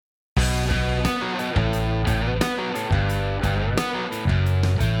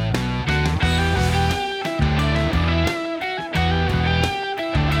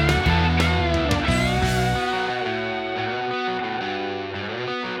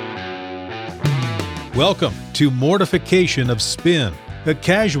Welcome to Mortification of Spin, a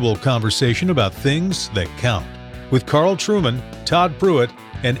casual conversation about things that count, with Carl Trueman, Todd Pruitt,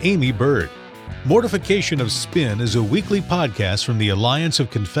 and Amy Bird. Mortification of Spin is a weekly podcast from the Alliance of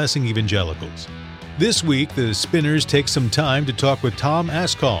Confessing Evangelicals. This week, the Spinners take some time to talk with Tom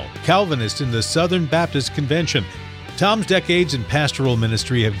Askell, Calvinist in the Southern Baptist Convention. Tom's decades in pastoral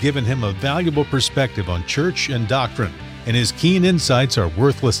ministry have given him a valuable perspective on church and doctrine, and his keen insights are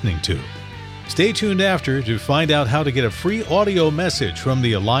worth listening to. Stay tuned after to find out how to get a free audio message from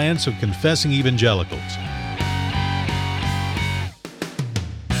the Alliance of Confessing Evangelicals.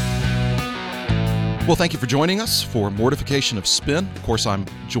 Well, thank you for joining us for Mortification of Spin. Of course, I'm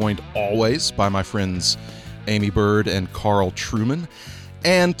joined always by my friends Amy Bird and Carl Trueman.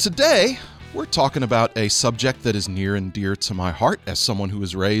 And today, we're talking about a subject that is near and dear to my heart as someone who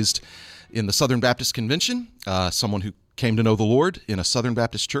was raised in the Southern Baptist Convention, someone who came to know the Lord in a Southern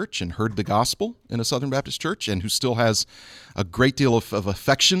Baptist church and heard the gospel in a Southern Baptist church, and who still has a great deal of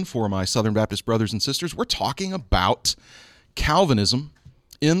affection for my Southern Baptist brothers and sisters. We're talking about Calvinism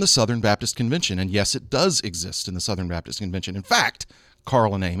in the Southern Baptist Convention. And yes, it does exist in the Southern Baptist Convention. In fact,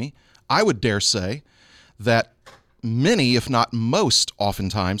 Carl and Amy, I would dare say that many, if not most,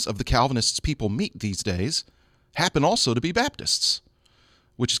 oftentimes of the Calvinists people meet these days happen also to be Baptists,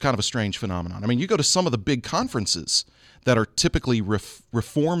 which is kind of a strange phenomenon. I mean, you go to some of the big conferences that are typically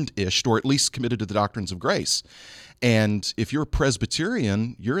Reformed-ish, or at least committed to the doctrines of grace. And if you're a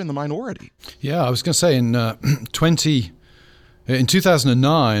Presbyterian, you're in the minority. Yeah, I was going to say in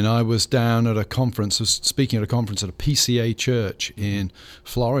 2009, I was down at a conference, was speaking at a conference at a PCA church in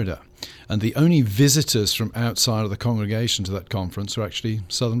Florida. And the only visitors from outside of the congregation to that conference were actually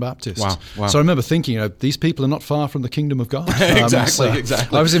Southern Baptists. Wow. So I remember thinking, these people are not far from the kingdom of God. Exactly.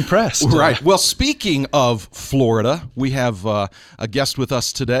 I was impressed. Right. Well, speaking of Florida, we have a guest with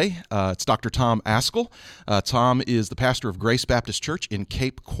us today. It's Dr. Tom Askell. Tom is the pastor of Grace Baptist Church in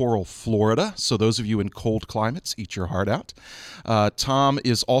Cape Coral, Florida. So those of you in cold climates, eat your heart out. Tom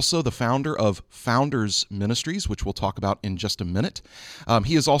is also the founder of Founders Ministries, which we'll talk about in just a minute.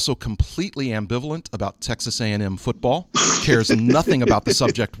 He is also completely ambivalent about Texas A&M football, cares nothing about the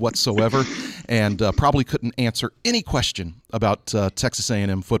subject whatsoever, and probably couldn't answer any question about Texas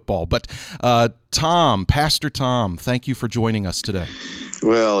A&M football. But Tom, Pastor Tom, thank you for joining us today.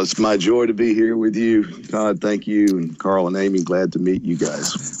 Well, it's my joy to be here with you, Todd. Thank you, and Carl and Amy. Glad to meet you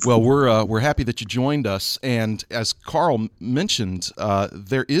guys. Well, we're happy that you joined us, and as Carl mentioned,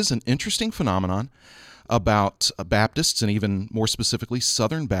 there is an interesting phenomenon about Baptists, and even more specifically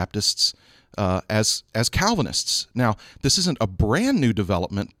Southern Baptists, as Calvinists. Now, this isn't a brand new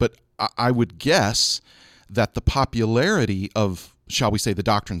development, but I would guess that the popularity of, shall we say, the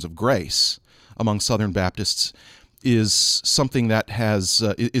doctrines of grace among Southern Baptists is something that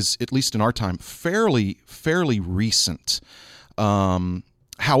is at least in our time fairly recent.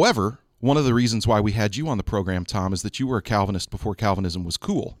 However, one of the reasons why we had you on the program, Tom, is that you were a Calvinist before Calvinism was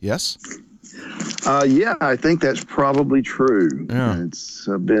cool. Yes? Yeah, I think that's probably true. Yeah. It's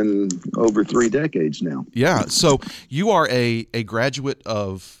been over 3 decades now. Yeah. So you are a graduate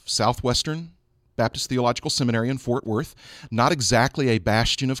of Southwestern Baptist Theological Seminary in Fort Worth, not exactly a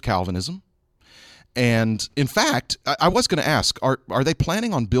bastion of Calvinism. And in fact, I was going to ask, are they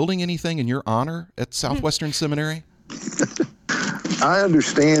planning on building anything in your honor at Southwestern Seminary? I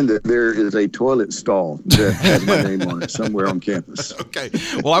understand that there is a toilet stall that has my name on it somewhere on campus. Okay.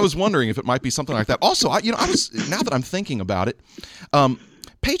 Well, I was wondering if it might be something like that. Also, I was now that I'm thinking about it,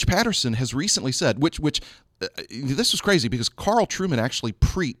 Paige Patterson has recently said, which this was crazy because Carl Trueman actually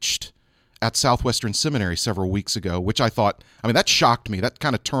preached at Southwestern Seminary several weeks ago, which I thought, that shocked me. That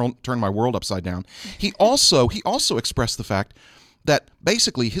kind of turned my world upside down. He also expressed the fact that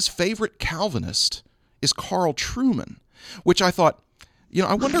basically his favorite Calvinist is Carl Trueman, which I thought,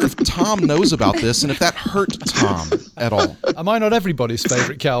 I wonder if Tom knows about this and if that hurt Tom at all. Am I not everybody's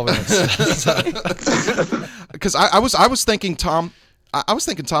favorite Calvinist? Because I was thinking, Tom,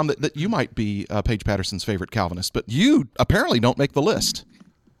 that you might be Paige Patterson's favorite Calvinist, but you apparently don't make the list.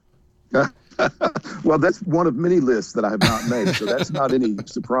 Well, that's one of many lists that I have not made, so that's not any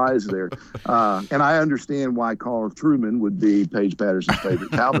surprise there. And I understand why Carl Trueman would be Paige Patterson's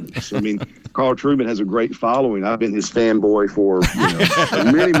favorite Calvinist. Carl Trueman has a great following. I've been his fanboy for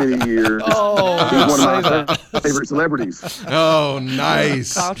many, many years. Oh, he's one of my favorite celebrities. Oh,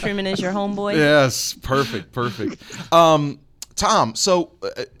 nice. Carl Trueman is your homeboy? Yes, perfect. Tom, so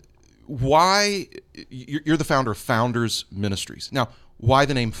why you're the founder of Founders Ministries. Now, why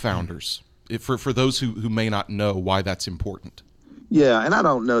the name Founders? For those who may not know why that's important. Yeah, and I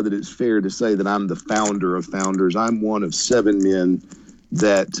don't know that it's fair to say that I'm the founder of Founders. I'm one of 7 men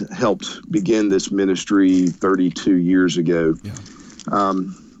that helped begin this ministry 32 years ago. Yeah.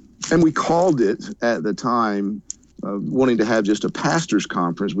 And we called it at the time, wanting to have just a pastor's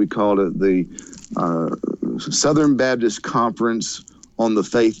conference, we called it the Southern Baptist Conference on the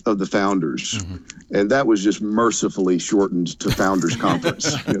Faith of the Founders. Mm-hmm. And that was just mercifully shortened to Founders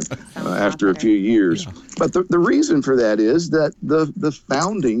Conference after a few years. Yeah. But the reason for that is that the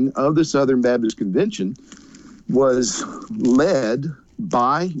founding of the Southern Baptist Convention was led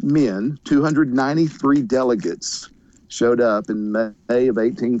by men. 293 delegates showed up in May of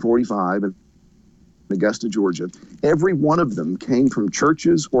 1845 in Augusta, Georgia. Every one of them came from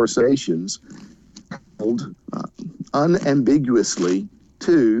churches or associations held unambiguously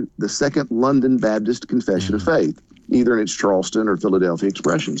to the Second London Baptist Confession of Faith, either in its Charleston or Philadelphia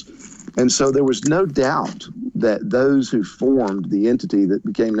expressions. And so there was no doubt that those who formed the entity that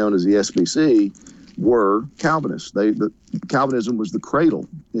became known as the SBC were Calvinists. Calvinism was the cradle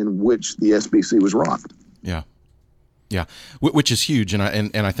in which the SBC was rocked. Yeah. Yeah, which is huge, and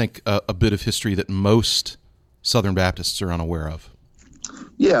I think a bit of history that most Southern Baptists are unaware of.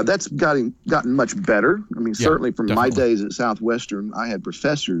 Yeah, that's gotten much better. I mean, certainly from definitely. my days at Southwestern, I had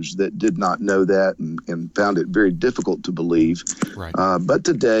professors that did not know that and found it very difficult to believe. Right. But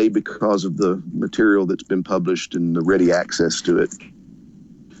today, because of the material that's been published and the ready access to it,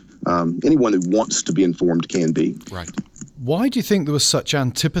 anyone who wants to be informed can be. Right. Why do you think there was such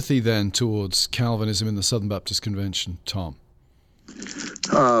antipathy then towards Calvinism in the Southern Baptist Convention, Tom?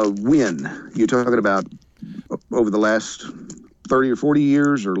 When? You're talking about over the last 30 or 40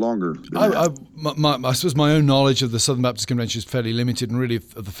 years or longer? I suppose my own knowledge of the Southern Baptist Convention is fairly limited and really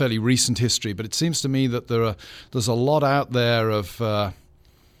of the fairly recent history, but it seems to me that there's a lot out there of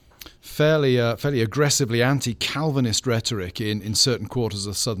fairly aggressively anti-Calvinist rhetoric in certain quarters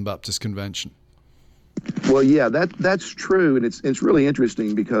of the Southern Baptist Convention. Well, yeah, that's true, and it's really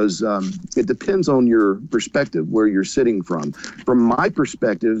interesting because it depends on your perspective, where you're sitting from. From my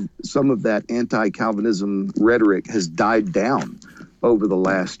perspective, some of that anti-Calvinism rhetoric has died down over the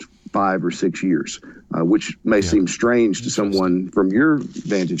last 5 or 6 years, which may seem strange to someone from your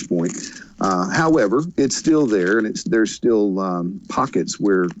vantage point. However, it's still there, and there's still pockets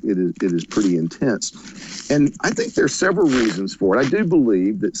where it is pretty intense. And I think there's several reasons for it. I do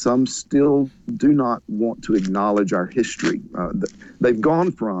believe that some still do not want to acknowledge our history. They've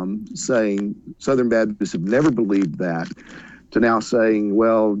gone from saying Southern Baptists have never believed that to now saying,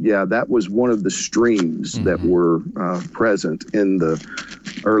 well, yeah, that was one of the streams that were present in the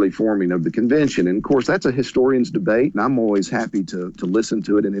early forming of the convention. And of course, that's a historian's debate, and I'm always happy to listen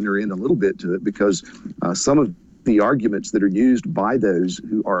to it and enter in a little bit to it, because some of the arguments that are used by those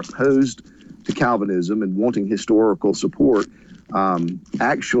who are opposed to Calvinism and wanting historical support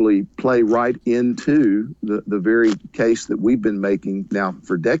actually play right into the very case that we've been making now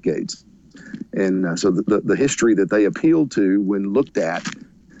for decades. And so the history that they appealed to when looked at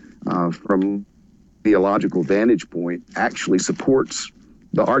from theological vantage point actually supports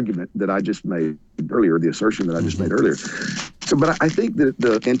the argument that I just made earlier, the assertion that I just made earlier. So, but I think that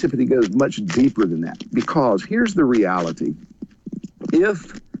the antipathy goes much deeper than that, because here's the reality.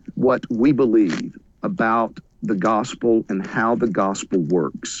 If what we believe about the gospel and how the gospel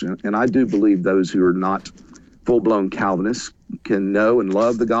works, and I do believe those who are not full-blown Calvinists can know and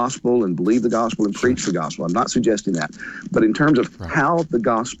love the gospel and believe the gospel and preach the gospel. I'm not suggesting that. But in terms of how the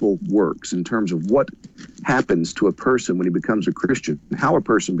gospel works, in terms of what happens to a person when he becomes a Christian, how a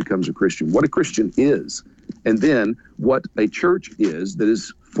person becomes a Christian, what a Christian is, and then what a church is that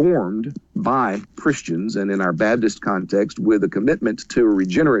is formed by Christians, and in our Baptist context, with a commitment to a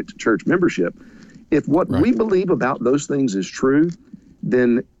regenerate church membership, if what we believe about those things is true,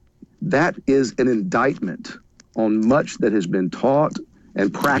 then that is an indictment on much that has been taught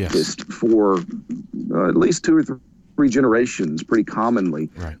and practiced for at least 2 or 3 generations, pretty commonly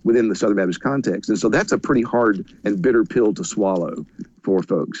within the Southern Baptist context. And so that's a pretty hard and bitter pill to swallow for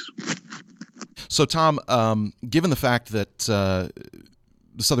folks. So, Tom, given the fact that the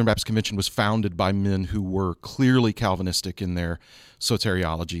Southern Baptist Convention was founded by men who were clearly Calvinistic in their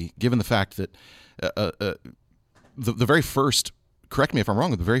soteriology, given the fact that the very first, correct me if I'm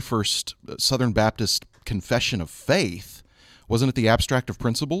wrong, the very first Southern Baptist Confession of Faith, wasn't it the Abstract of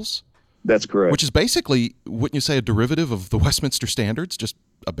Principles? That's correct. Which is basically, wouldn't you say, a derivative of the Westminster Standards, just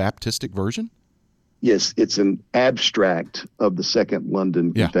a Baptistic version? Yes, it's an abstract of the Second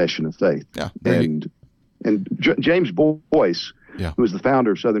London Confession of Faith. Yeah, and James Boyce, who was the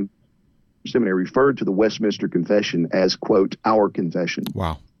founder of Southern Seminary, referred to the Westminster Confession as, quote, our confession.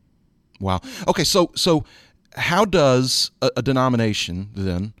 Wow. Okay, so how does a denomination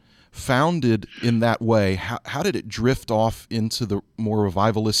then founded in that way, how did it drift off into the more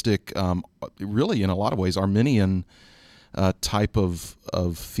revivalistic, really in a lot of ways Arminian type of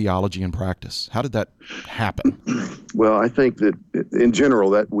theology and practice? How did that happen? Well, I think that in general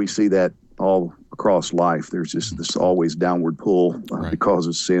that we see that all across life. There's just this always downward pull because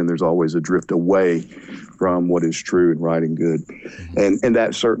of sin. There's always a drift away from what is true and right and good. And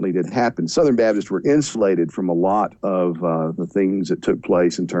that certainly did happen. Southern Baptists were insulated from a lot of the things that took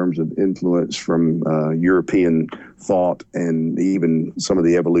place in terms of influence from European thought and even some of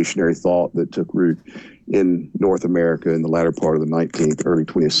the evolutionary thought that took root in North America in the latter part of the 19th, early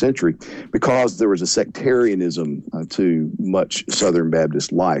 20th century, because there was a sectarianism to much Southern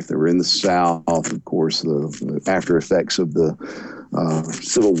Baptist life. They were in the South, of course, the after effects of the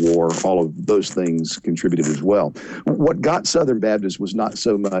Civil War, all of those things contributed as well. What got Southern Baptists was not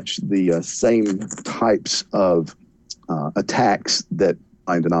so much the same types of attacks that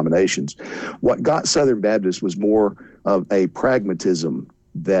denominations. What got Southern Baptists was more of a pragmatism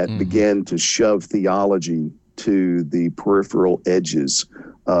that began to shove theology to the peripheral edges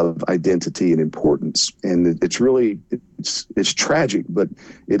of identity and importance. And it's really, it's tragic, but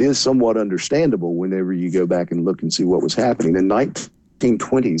it is somewhat understandable whenever you go back and look and see what was happening. In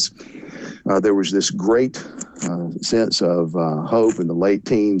 1920s, there was this great sense of hope in the late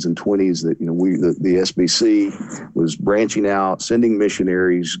teens and 20s that, the SBC was branching out, sending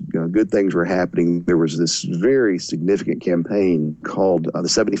missionaries, good things were happening. There was this very significant campaign called the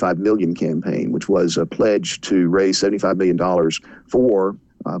 75 Million Campaign, which was a pledge to raise $75 million for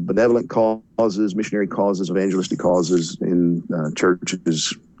benevolent causes, missionary causes, evangelistic causes in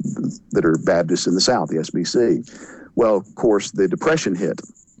churches that are Baptists in the South, the SBC. Well, of course, the Depression hit.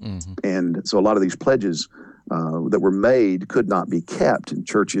 And so a lot of these pledges that were made could not be kept in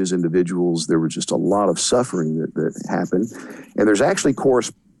churches, individuals. There was just a lot of suffering that happened. And there's actually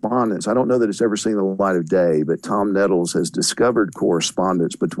correspondence. I don't know that it's ever seen the light of day, but Tom Nettles has discovered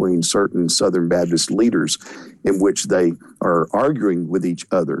correspondence between certain Southern Baptist leaders in which they are arguing with each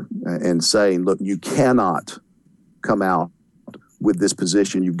other and saying, look, you cannot come out with this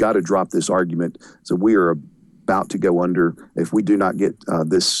position. You've got to drop this argument. So we are about to go under if we do not get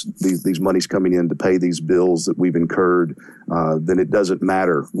these monies coming in to pay these bills that we've incurred. Then it doesn't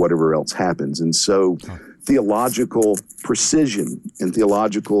matter whatever else happens. And so theological precision and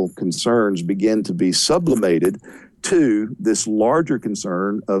theological concerns begin to be sublimated to this larger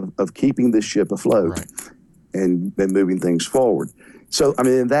concern of keeping this ship afloat and moving things forward. So,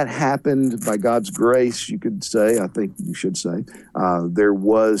 that happened by God's grace, you could say, I think you should say. There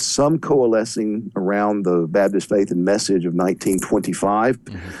was some coalescing around the Baptist Faith and Message of 1925,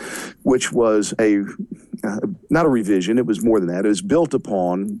 which was not a revision, it was more than that. It was built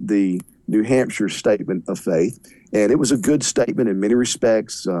upon the New Hampshire Statement of Faith, and it was a good statement in many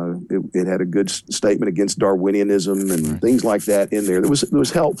respects. It had a good statement against Darwinianism and things like that in there. It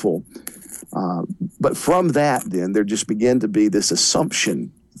was helpful. But from that, then, there just began to be this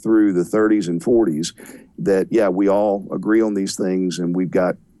assumption through the 30s and 40s that, we all agree on these things and we've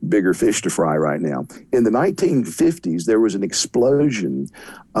got bigger fish to fry right now. In the 1950s, there was an explosion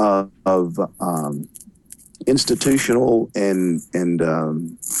of institutional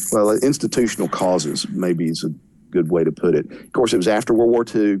institutional causes, maybe is a good way to put it. Of course, it was after World War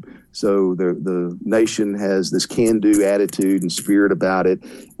II, so the nation has this can-do attitude and spirit about it.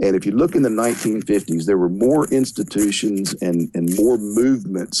 And if you look in the 1950s, there were more institutions and more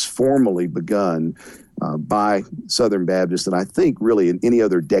movements formally begun by Southern Baptists than I think really in any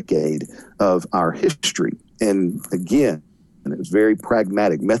other decade of our history. And again, and it was very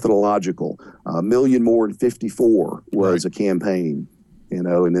pragmatic, methodological. A Million More in 54 was a campaign.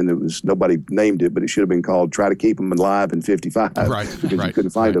 And then it was, nobody named it, but it should have been called Try to Keep Them Alive in 55 because you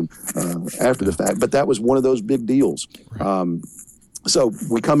couldn't find them after the fact. But that was one of those big deals. So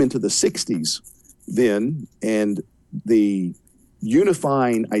we come into the 60s then, and the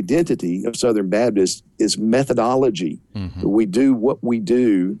unifying identity of Southern Baptists is methodology. We do what we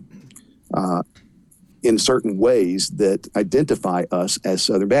do in certain ways that identify us as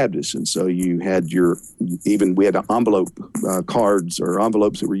Southern Baptists. And so you had we had envelope cards or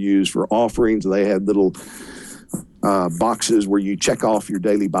envelopes that were used for offerings. They had little boxes where you check off your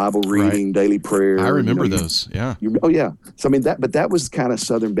daily Bible reading, daily prayer. I remember those. So that was kind of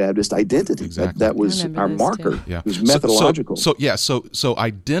Southern Baptist identity. Exactly. That was our marker. It was methodological. So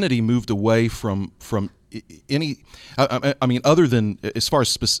identity moved away from any, other than as far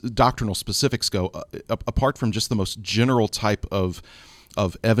as doctrinal specifics go, apart from just the most general type of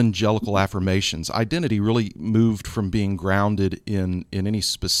evangelical affirmations, identity really moved from being grounded in any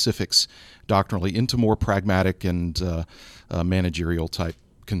specifics doctrinally into more pragmatic and managerial type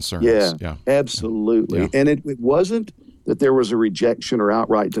concerns. Yeah, absolutely. Yeah. And it wasn't that there was a rejection or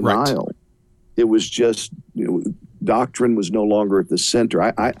outright denial. Right. It was just, doctrine was no longer at the center.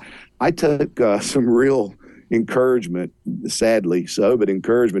 I took some real encouragement, sadly so, but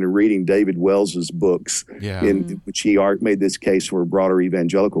encouragement in reading David Wells's books, in which he made this case for a broader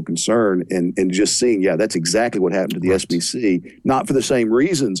evangelical concern, and just seeing, that's exactly what happened to the SBC, not for the same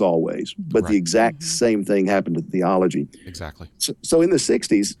reasons always, but the exact same thing happened to theology. Exactly. So in the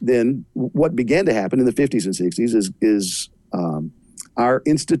 60s, then what began to happen in the 50s and 60s is our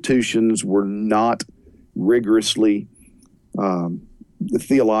institutions were not rigorously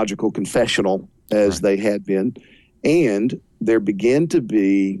theological, confessional as they had been. And there began to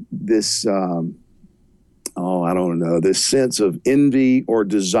be this, this sense of envy or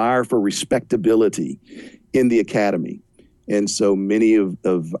desire for respectability in the academy. And so many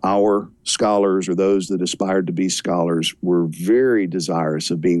of our scholars, or those that aspired to be scholars, were very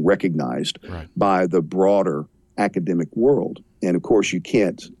desirous of being recognized by the broader academic world. And of course, you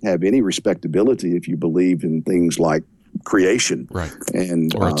can't have any respectability if you believe in things like creation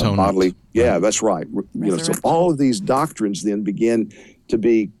and or atonement. Bodily. Yeah, that's right. So all of these doctrines then begin to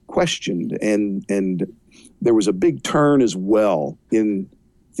be questioned, and there was a big turn as well in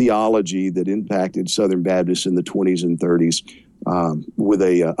theology that impacted Southern Baptists in the 20s and 30s with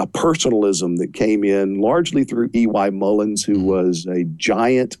a personalism that came in largely through E.Y. Mullins, who was a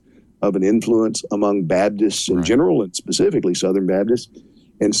giant of an influence among Baptists in general, and specifically Southern Baptists.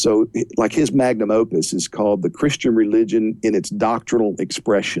 And so, like, his magnum opus is called The Christian Religion in Its Doctrinal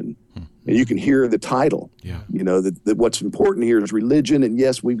Expression. And you can hear the title. That what's important here is religion, and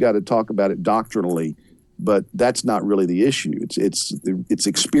yes, we've got to talk about it doctrinally, but that's not really the issue. It's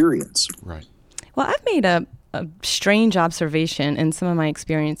experience. Right. Well, I've made a strange observation in some of my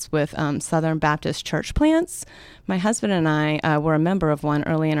experience with Southern Baptist church plants. My husband and I were a member of one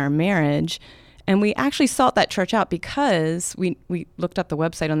early in our marriage, and we actually sought that church out because we looked up the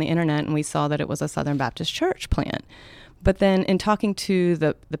website on the internet and we saw that it was a Southern Baptist church plant. But then in talking to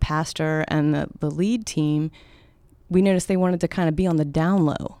the pastor and the lead team, we noticed they wanted to kind of be on the down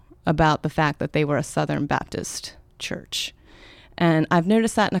low about the fact that they were a Southern Baptist church. And I've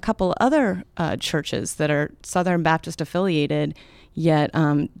noticed that in a couple other churches that are Southern Baptist affiliated, yet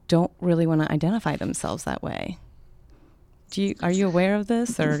don't really want to identify themselves that way. Are you aware of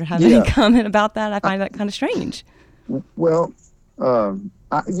this, or have any comment about that? I find that kind of strange. Well,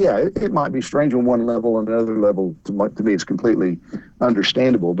 it might be strange on one level. On another level, to me, it's completely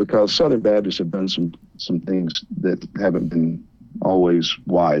understandable, because Southern Baptists have done some things that haven't been always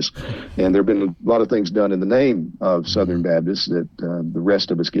wise. And there have been a lot of things done in the name of Southern Baptists that the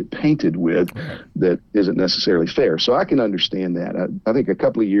rest of us get painted with that isn't necessarily fair. So I can understand that. I think a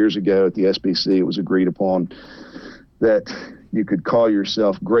couple of years ago at the SBC, it was agreed upon that you could call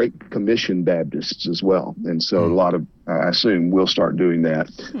yourself Great Commission Baptists as well. And so a lot of, I assume, we'll start doing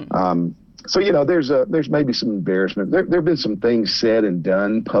that. So, there's maybe some embarrassment. There have been some things said and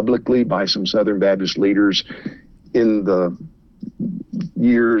done publicly by some Southern Baptist leaders in the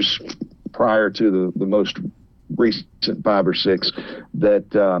years prior to the most recent 5 or 6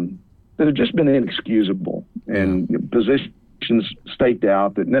 that have just been inexcusable, and positions staked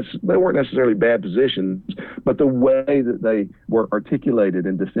out that they weren't necessarily bad positions, but the way that they were articulated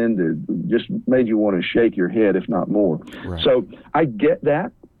and defended just made you want to shake your head, if not more. So I get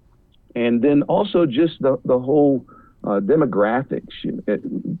that. And then also just the whole demographics.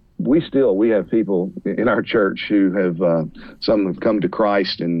 We have people in our church who have, some have come to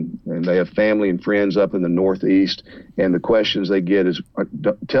Christ, and they have family and friends up in the Northeast. And the questions they get is,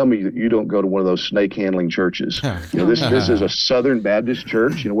 tell me that you don't go to one of those snake handling churches. This is a Southern Baptist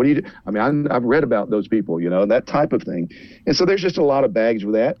church. What do you do? I mean, I've read about those people, that type of thing. And so there's just a lot of baggage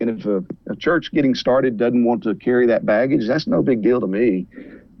with that. And if a church getting started doesn't want to carry that baggage, that's no big deal to me.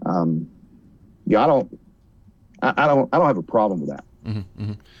 I don't have a problem with that.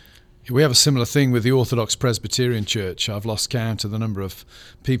 We have a similar thing with the Orthodox Presbyterian Church. I've lost count of the number of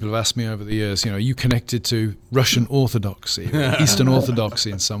people who have asked me over the years, are you connected to Russian Orthodoxy, or Eastern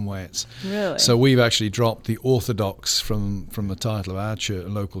Orthodoxy in some ways? Really? So we've actually dropped the Orthodox from the title of our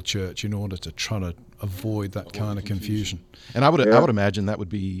local church in order to try to avoid that kind of confusion. And I would imagine that would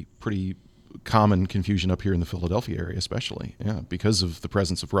be pretty common confusion up here in the Philadelphia area, especially, because of the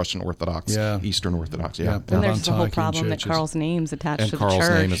presence of Russian Orthodox, Eastern Orthodox. And there's the whole problem that Carl's name's attached to the Carl's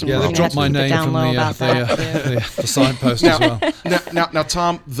church. Name as well. They dropped my name from the signpost as well. Now,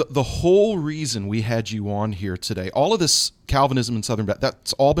 Tom, the whole reason we had you on here today, all of this Calvinism and Southern Baptist,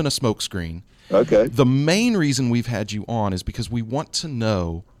 that's all been a smokescreen. Okay. The main reason we've had you on is because we want to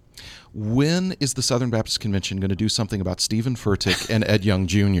know When is the Southern Baptist Convention going to do something about Stephen Furtick and Ed Young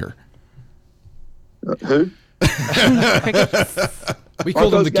Jr.? Who? We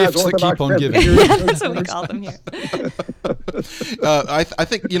call them the gifts that keep on giving. Yeah, that's what we call them here. I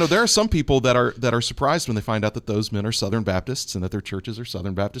think there are some people that are surprised when they find out that those men are Southern Baptists and that their churches are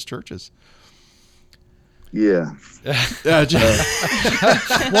Southern Baptist churches. Yeah.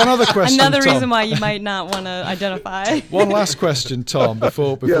 One other question. Another Tom. reason why you might not want to identify. One last question, Tom,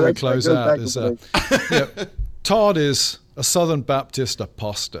 before we close out is Todd is a Southern Baptist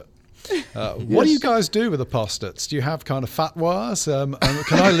apostate. What do you guys do with apostates? Do you have kind of fatwas?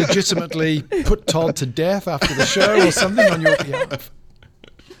 Can I legitimately put Todd to death after the show or something on your behalf?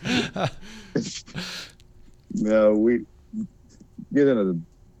 No, we get in a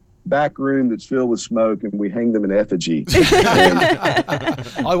back room that's filled with smoke and we hang them in effigy.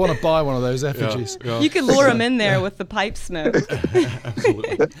 I want to buy one of those effigies. Yeah. You could lure them in there with the pipe smoke.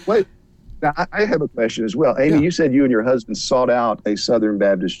 Absolutely. Wait, now I have a question as well. Amy, you said you and your husband sought out a Southern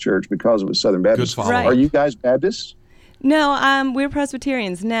Baptist church because it was Southern Baptist. Good follow. Right. Are you guys Baptists? No, we're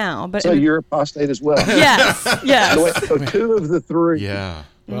Presbyterians now. But So you're apostate as well? Yes. So two of the three. Yeah.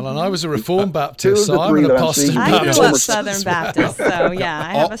 Well, and I was a Reformed Two Baptist, of so the I'm three an that I've apostate seen. I grew Baptist. up Southern Baptist, so yeah,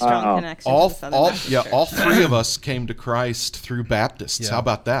 I have a strong connection to the Southern Baptist Church. All three of us came to Christ through Baptists. Yeah. How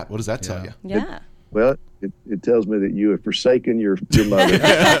about that? What does that tell you? Yeah. Well, it tells me that you have forsaken your mother.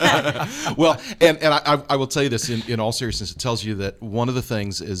 Well, and I will tell you this in all seriousness. It tells you that one of the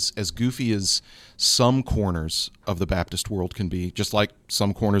things is, as goofy as some corners of the Baptist world can be, just like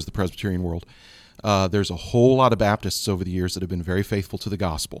some corners of the Presbyterian world, there's a whole lot of Baptists over the years that have been very faithful to the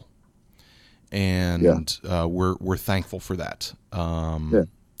gospel. And we're thankful for that.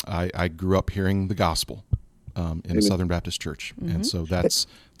 I grew up hearing the gospel in a Southern Baptist church, and so it's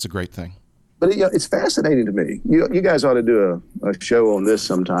a great thing. But it's fascinating to me. You guys ought to do a show on this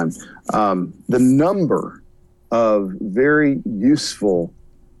sometime. The number of very useful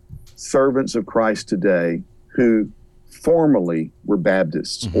servants of Christ today who formerly were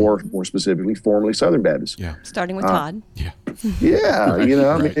Baptists, or more specifically, formerly Southern Baptists. Yeah. Starting with Todd. Yeah. Yeah,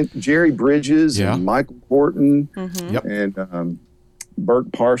 I mean, Jerry Bridges and Michael Horton and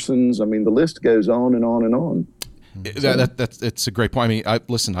Bert Parsons. I mean, the list goes on and on and on. It's a great point. I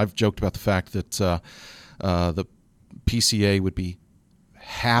mean, I've joked about the fact that the PCA would be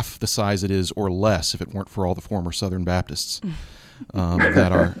half the size it is or less if it weren't for all the former Southern Baptists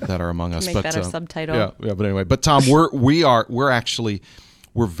that are among us. Make that our subtitle. Yeah. But anyway, Tom,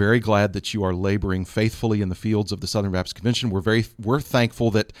 we're very glad that you are laboring faithfully in the fields of the Southern Baptist Convention. We're thankful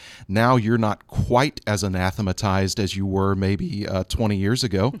that now you're not quite as anathematized as you were maybe 20 years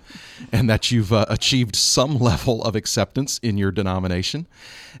ago, and that you've achieved some level of acceptance in your denomination.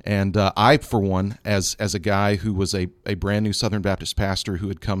 And I, for one, as a guy who was a brand new Southern Baptist pastor who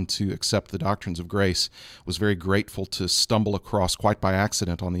had come to accept the doctrines of grace, was very grateful to stumble across, quite by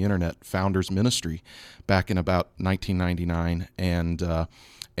accident on the internet, Founders Ministry back in about 1999, and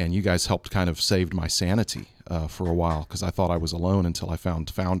you guys helped kind of saved my sanity for a while, because I thought I was alone until I found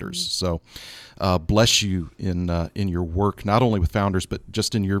Founders. So bless you in your work, not only with Founders, but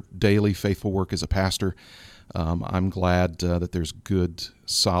just in your daily faithful work as a pastor. I'm glad that there's good,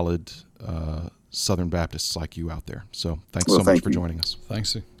 solid Southern Baptists like you out there. So thanks so much for joining us.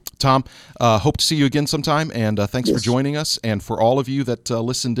 Thanks. Tom, hope to see you again sometime, and thanks for joining us. And for all of you that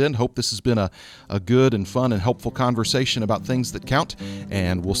listened in, hope this has been a good and fun and helpful conversation about things that count,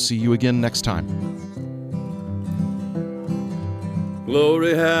 and we'll see you again next time.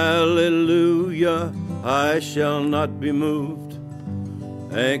 Glory, hallelujah, I shall not be moved.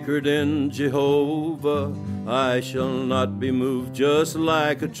 Anchored in Jehovah, I shall not be moved, just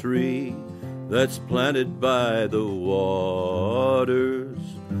like a tree that's planted by the waters.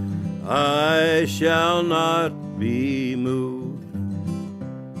 I shall not be moved.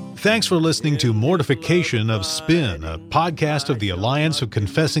 Thanks for listening to Mortification of Spin, a podcast of the Alliance of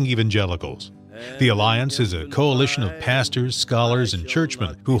Confessing Evangelicals. The Alliance is a coalition of pastors, scholars, and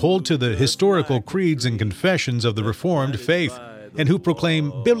churchmen who hold to the historical creeds and confessions of the Reformed faith and who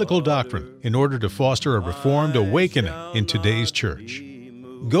proclaim biblical doctrine in order to foster a Reformed awakening in today's church.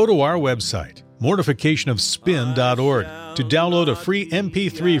 Go to our website, mortificationofspin.org, to download a free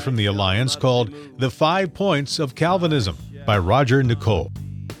MP3 from the Alliance called The 5 Points of Calvinism by Roger Nicole.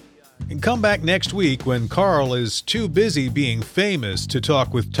 And come back next week when Carl is too busy being famous to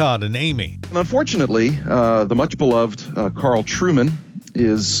talk with Todd and Amy. And unfortunately, the much-beloved Carl Trueman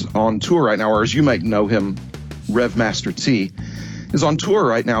is on tour right now, or as you might know him, Rev Master T, is on tour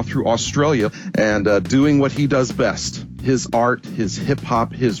right now through Australia and doing what he does best, his art, his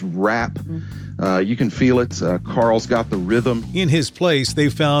hip-hop, his rap. You can feel it. Carl's got the rhythm. In his place, they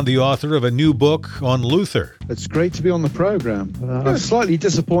found the author of a new book on Luther. It's great to be on the program. I'm slightly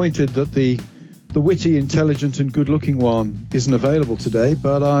disappointed that the witty, intelligent, and good-looking one isn't available today,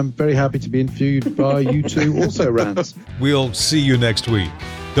 but I'm very happy to be interviewed by you two also-rans. We'll see you next week.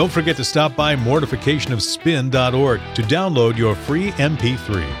 Don't forget to stop by mortificationofspin.org to download your free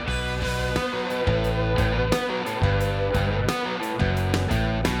MP3.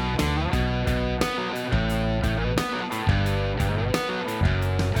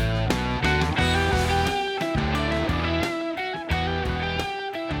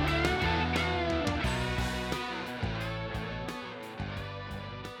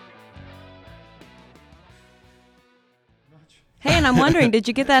 Hey, and I'm wondering, did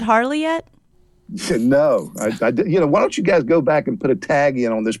you get that Harley yet? No, I did. Why don't you guys go back and put a tag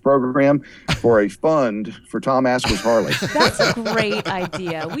in on this program for a fund for Tom Asker's Harley? That's a great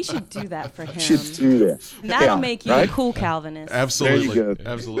idea. We should do that for him. Should do that. That'll make you right? a cool Calvinist. Absolutely. There you go.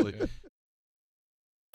 Absolutely.